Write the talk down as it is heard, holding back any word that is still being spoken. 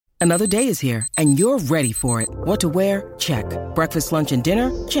Another day is here, and you're ready for it. What to wear? Check. Breakfast, lunch, and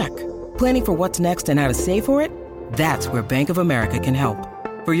dinner? Check. Planning for what's next and how to save for it? That's where Bank of America can help.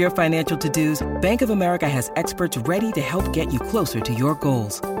 For your financial to-dos, Bank of America has experts ready to help get you closer to your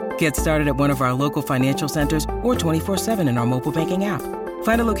goals. Get started at one of our local financial centers or 24/7 in our mobile banking app.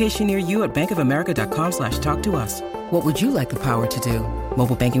 Find a location near you at bankofamerica.com/talktous. What would you like the power to do?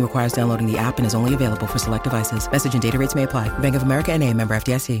 Mobile banking requires downloading the app and is only available for select devices. Message and data rates may apply. Bank of America N.A., member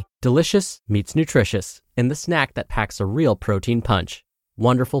FDIC. Delicious meets nutritious in the snack that packs a real protein punch.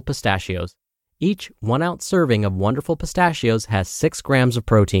 Wonderful Pistachios. Each 1-ounce serving of Wonderful Pistachios has 6 grams of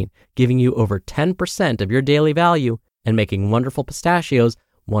protein, giving you over 10% of your daily value and making Wonderful Pistachios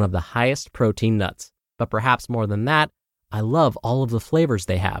one of the highest protein nuts. But perhaps more than that, I love all of the flavors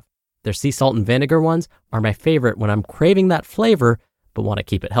they have. Their sea salt and vinegar ones are my favorite when I'm craving that flavor but want to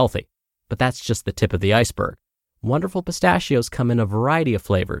keep it healthy. But that's just the tip of the iceberg. Wonderful Pistachios come in a variety of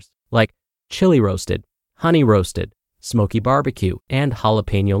flavors, like chili roasted, honey roasted, smoky barbecue, and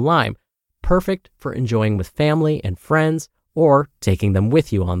jalapeno lime, perfect for enjoying with family and friends or taking them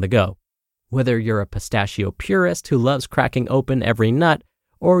with you on the go. Whether you're a pistachio purist who loves cracking open every nut,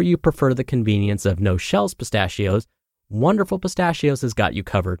 or you prefer the convenience of no-shells pistachios, Wonderful Pistachios has got you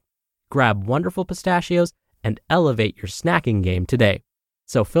covered. Grab Wonderful Pistachios and elevate your snacking game today.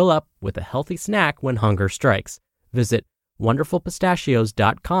 So fill up with a healthy snack when hunger strikes. Visit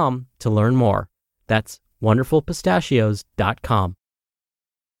wonderfulpistachios.com to learn more. That's wonderfulpistachios.com.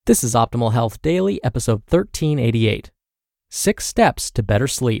 This is Optimal Health Daily, episode 1388. 6 Steps to Better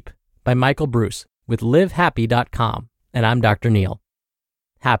Sleep by Michael Breus with LiveHappy.com. And I'm Dr. Neal.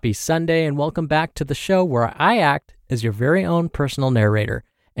 Happy Sunday and welcome back to the show where I act as your very own personal narrator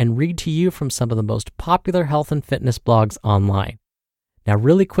and read to you from some of the most popular health and fitness blogs online. Now,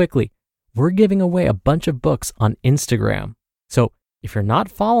 really quickly, we're giving away a bunch of books on Instagram. So if you're not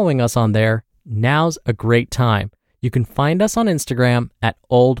following us on there, now's a great time. You can find us on Instagram at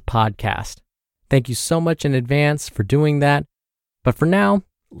Old Podcast. Thank you so much in advance for doing that. But for now,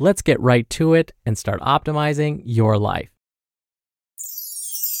 let's get right to it and start optimizing your life.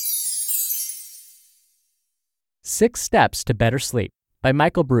 6 Steps to Better Sleep by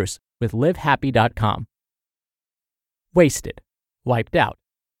Michael Breus with LiveHappy.com. Wasted, wiped out,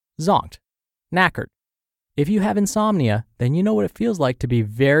 zonked, knackered. If you have insomnia, then you know what it feels like to be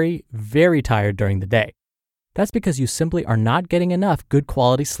very, very tired during the day. That's because you simply are not getting enough good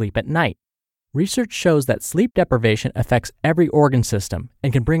quality sleep at night. Research shows that sleep deprivation affects every organ system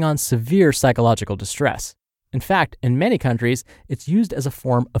and can bring on severe psychological distress. In fact, in many countries, it's used as a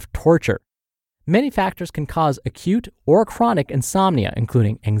form of torture. Many factors can cause acute or chronic insomnia,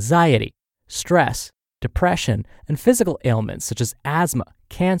 including anxiety, stress, depression, and physical ailments such as asthma,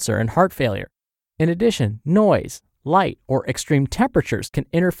 cancer, and heart failure. In addition, noise, light, or extreme temperatures can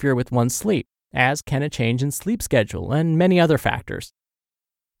interfere with one's sleep, as can a change in sleep schedule and many other factors.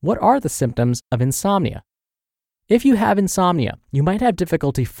 What are the symptoms of insomnia? If you have insomnia, you might have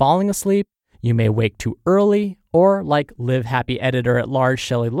difficulty falling asleep, you may wake too early, or like Live Happy editor-at-large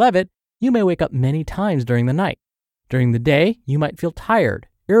Shelley Levitt, you may wake up many times during the night. During the day, you might feel tired,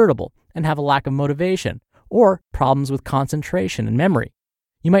 irritable, and have a lack of motivation, or problems with concentration and memory.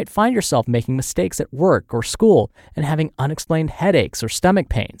 You might find yourself making mistakes at work or school and having unexplained headaches or stomach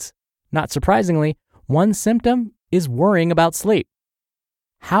pains. Not surprisingly, one symptom is worrying about sleep.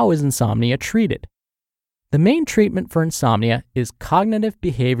 How is insomnia treated? The main treatment for insomnia is cognitive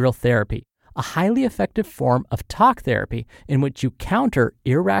behavioral therapy, a highly effective form of talk therapy in which you counter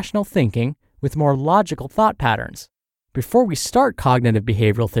irrational thinking with more logical thought patterns. Before we start cognitive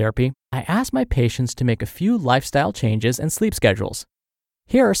behavioral therapy, I ask my patients to make a few lifestyle changes and sleep schedules.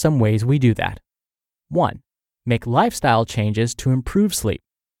 Here are some ways we do that. 1. Make lifestyle changes to improve sleep.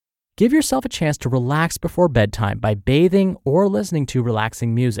 Give yourself a chance to relax before bedtime by bathing or listening to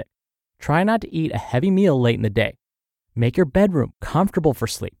relaxing music. Try not to eat a heavy meal late in the day. Make your bedroom comfortable for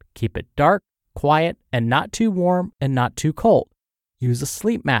sleep. Keep it dark, quiet, and not too warm and not too cold. Use a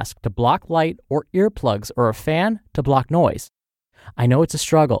sleep mask to block light or earplugs or a fan to block noise. I know it's a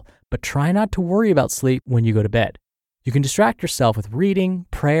struggle, but try not to worry about sleep when you go to bed. You can distract yourself with reading,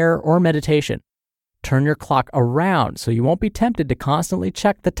 prayer, or meditation. Turn your clock around so you won't be tempted to constantly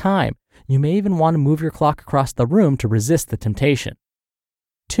check the time. You may even want to move your clock across the room to resist the temptation.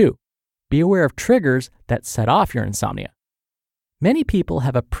 2. Be aware of triggers that set off your insomnia. Many people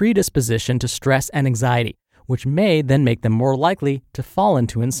have a predisposition to stress and anxiety, which may then make them more likely to fall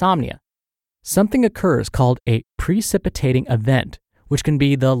into insomnia. Something occurs called a precipitating event, which can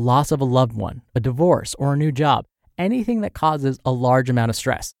be the loss of a loved one, a divorce, or a new job, anything that causes a large amount of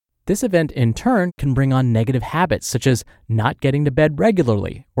stress. This event in turn can bring on negative habits such as not getting to bed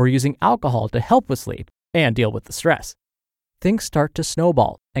regularly or using alcohol to help with sleep and deal with the stress. Things start to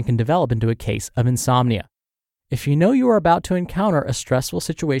snowball and can develop into a case of insomnia. If you know you are about to encounter a stressful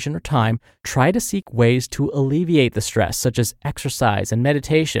situation or time, try to seek ways to alleviate the stress, such as exercise and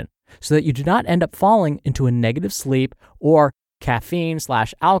meditation, so that you do not end up falling into a negative sleep or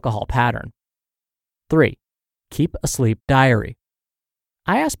caffeine/alcohol pattern. 3. Keep a sleep diary.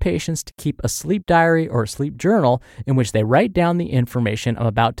 I ask patients to keep a sleep diary or a sleep journal in which they write down the information I'm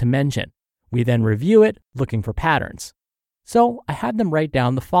about to mention. We then review it, looking for patterns. So I had them write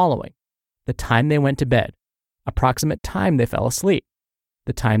down the following: the time they went to bed, approximate time they fell asleep,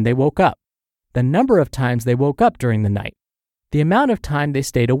 the time they woke up, the number of times they woke up during the night, the amount of time they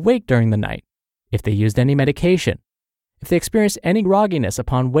stayed awake during the night, if they used any medication, if they experienced any grogginess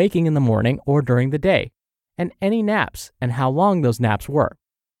upon waking in the morning or during the day, and any naps and how long those naps were.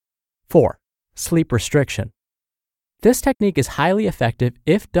 4. Sleep restriction. This technique is highly effective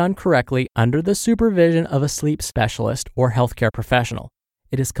if done correctly under the supervision of a sleep specialist or healthcare professional.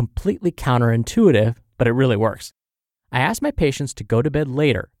 It is completely counterintuitive, but it really works. I ask my patients to go to bed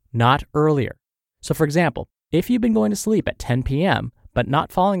later, not earlier. So for example, if you've been going to sleep at 10 p.m., but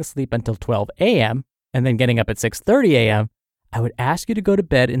not falling asleep until 12 a.m., and then getting up at 6:30 a.m., I would ask you to go to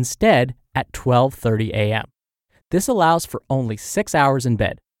bed instead at 12:30 a.m. This allows for only 6 hours in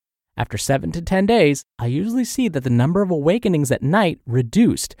bed. After 7 to 10 days, I usually see that the number of awakenings at night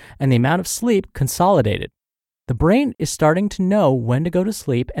reduced and the amount of sleep consolidated. The brain is starting to know when to go to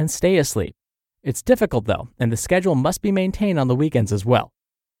sleep and stay asleep. It's difficult though, and the schedule must be maintained on the weekends as well.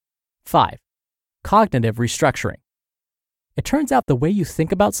 5. Cognitive restructuring. It turns out the way you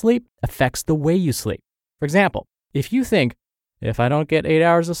think about sleep affects the way you sleep. For example, if you think, if I don't get 8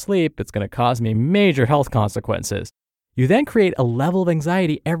 hours of sleep, it's going to cause me major health consequences, you then create a level of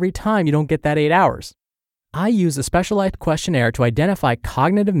anxiety every time you don't get that 8 hours. I use a specialized questionnaire to identify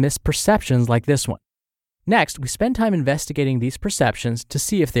cognitive misperceptions like this one. Next, we spend time investigating these perceptions to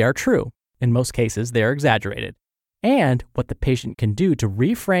see if they are true. In most cases, they are exaggerated, and what the patient can do to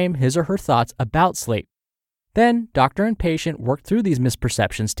reframe his or her thoughts about sleep. Then, doctor and patient work through these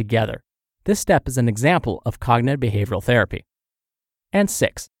misperceptions together. This step is an example of cognitive behavioral therapy. And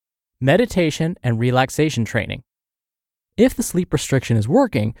 6. Meditation and relaxation training. If the sleep restriction is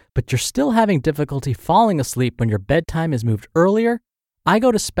working, but you're still having difficulty falling asleep when your bedtime is moved earlier, I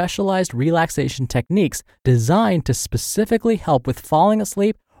go to specialized relaxation techniques designed to specifically help with falling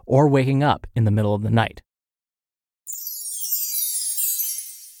asleep or waking up in the middle of the night.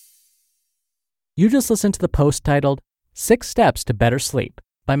 You just listened to the post titled 6 Steps to Better Sleep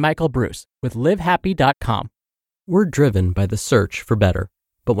by Michael Bruce with LiveHappy.com. We're driven by the search for better,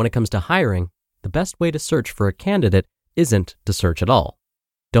 but when it comes to hiring, the best way to search for a candidate isn't to search at all.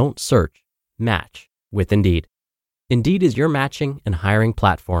 Don't search, match with Indeed. Indeed is your matching and hiring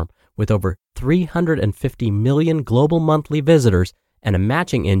platform with over 350 million global monthly visitors and a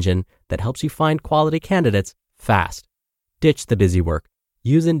matching engine that helps you find quality candidates fast. Ditch the busy work.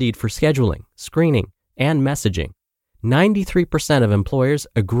 Use Indeed for scheduling, screening, and messaging. 93% of employers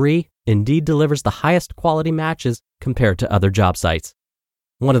agree Indeed delivers the highest quality matches compared to other job sites.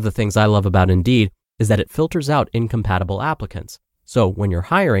 One of the things I love about Indeed is that it filters out incompatible applicants. So when you're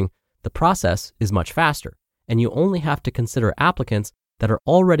hiring, the process is much faster, and you only have to consider applicants that are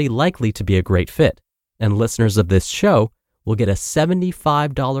already likely to be a great fit. And listeners of this show will get a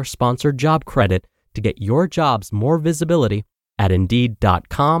 $75 sponsored job credit to get your jobs more visibility at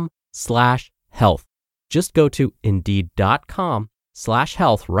Indeed.com/health. Just go to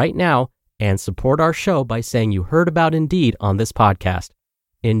Indeed.com/health right now and support our show by saying you heard about Indeed on this podcast.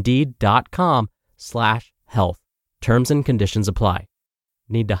 Indeed.com/health. Terms and conditions apply.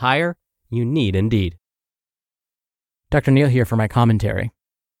 Need to hire? You need Indeed. Dr. Neal here for my commentary.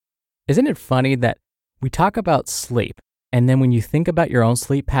 Isn't it funny that we talk about sleep, and then when you think about your own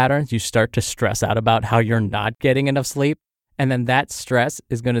sleep patterns, you start to stress out about how you're not getting enough sleep, and then that stress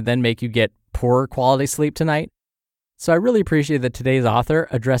is going to then make you get poorer quality sleep tonight? So I really appreciate that today's author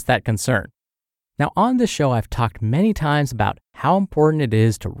addressed that concern. Now, on this show, I've talked many times about how important it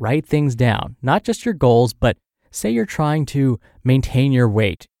is to write things down, not just your goals, but say you're trying to maintain your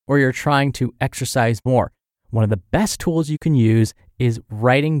weight or you're trying to exercise more. One of the best tools you can use is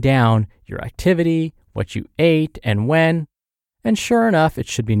writing down your activity, what you ate, and when. And sure enough, it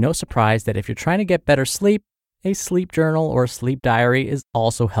should be no surprise that if you're trying to get better sleep, a sleep journal or a sleep diary is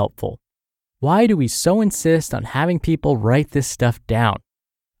also helpful. Why do we so insist on having people write this stuff down?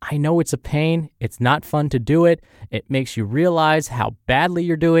 I know it's a pain, it's not fun to do it, it makes you realize how badly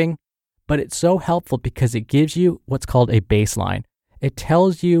you're doing, but it's so helpful because it gives you what's called a baseline, It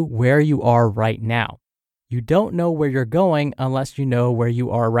tells you where you are right now. You don't know where you're going unless you know where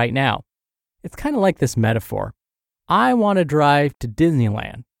you are right now. It's kind of like this metaphor. I want to drive to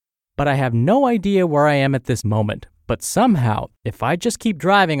Disneyland, but I have no idea where I am at this moment. But somehow, if I just keep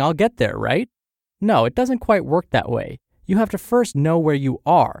driving, I'll get there, right? No, it doesn't quite work that way. You have to first know where you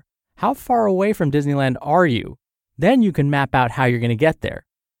are. How far away from Disneyland are you? Then you can map out how you're going to get there.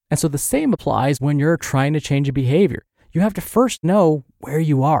 And so the same applies when you're trying to change a behavior. You have to first know where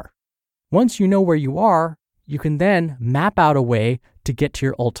you are. Once you know where you are, you can then map out a way to get to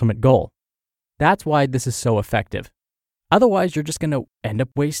your ultimate goal. That's why this is so effective. Otherwise, you're just going to end up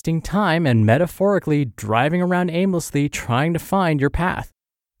wasting time and metaphorically driving around aimlessly trying to find your path.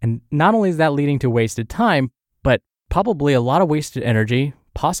 And not only is that leading to wasted time, but probably a lot of wasted energy,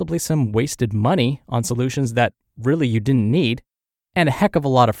 possibly some wasted money on solutions that really you didn't need, and a heck of a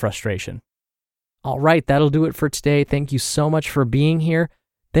lot of frustration. All right, that'll do it for today. Thank you so much for being here.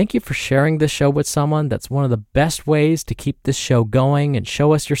 Thank you for sharing this show with someone. That's one of the best ways to keep this show going and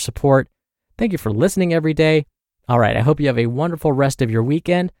show us your support. Thank you for listening every day. All right, I hope you have a wonderful rest of your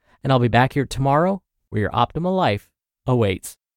weekend, and I'll be back here tomorrow where your optimal life awaits.